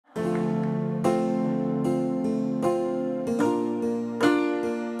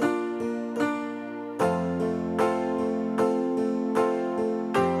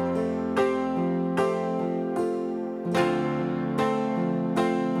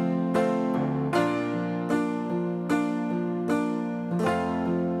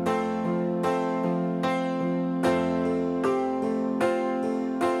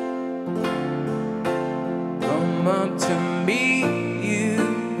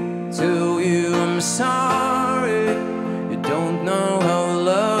sorry, you don't know how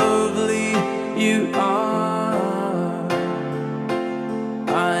lovely you are.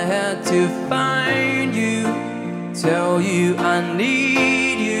 I had to find you, tell you I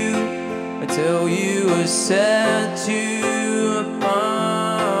need you, I tell you I set you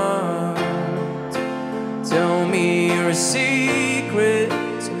apart. Tell me your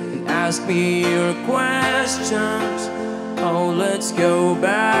secrets and ask me your questions. Oh, let's go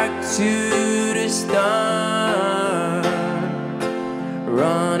back to the start.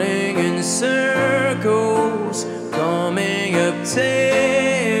 Running in circles, coming up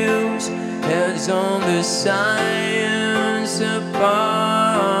tails, heads on the science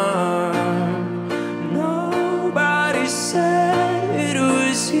apart. Nobody said it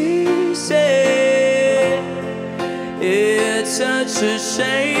was easy. It's such a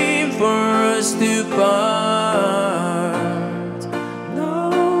shame for us to part.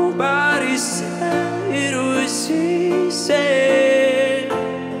 Nobody said it was easy.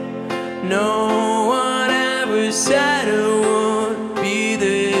 No one ever said it would be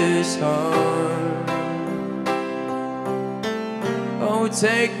this hard. Oh,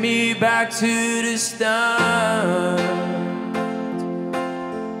 take me back to the start.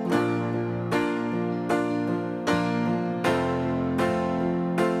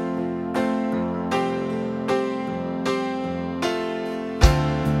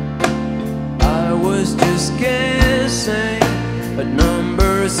 Just guessing at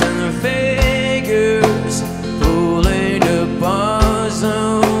numbers and figures, pulling the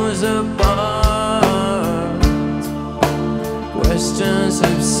puzzles apart. Questions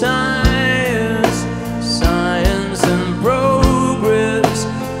of science, science and progress,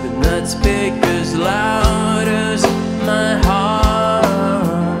 but not speak as loud as my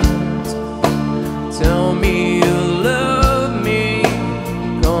heart. Tell me you love me,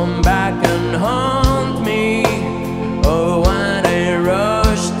 come back and haunt. Oh, when I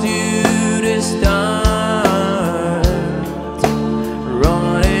rush to the start,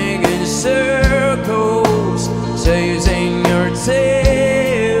 running in circles, chasing your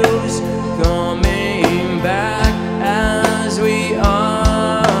tails, coming back as we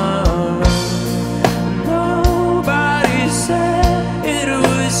are. Nobody said it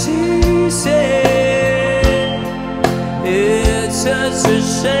was easy. It's such a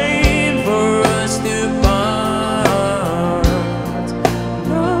shame for us to part.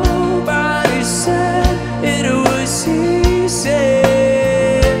 Nobody said it was easy.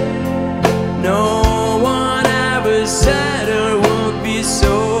 No one ever said it would be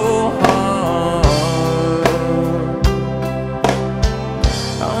so hard.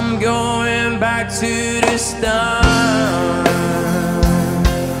 I'm going back to the start.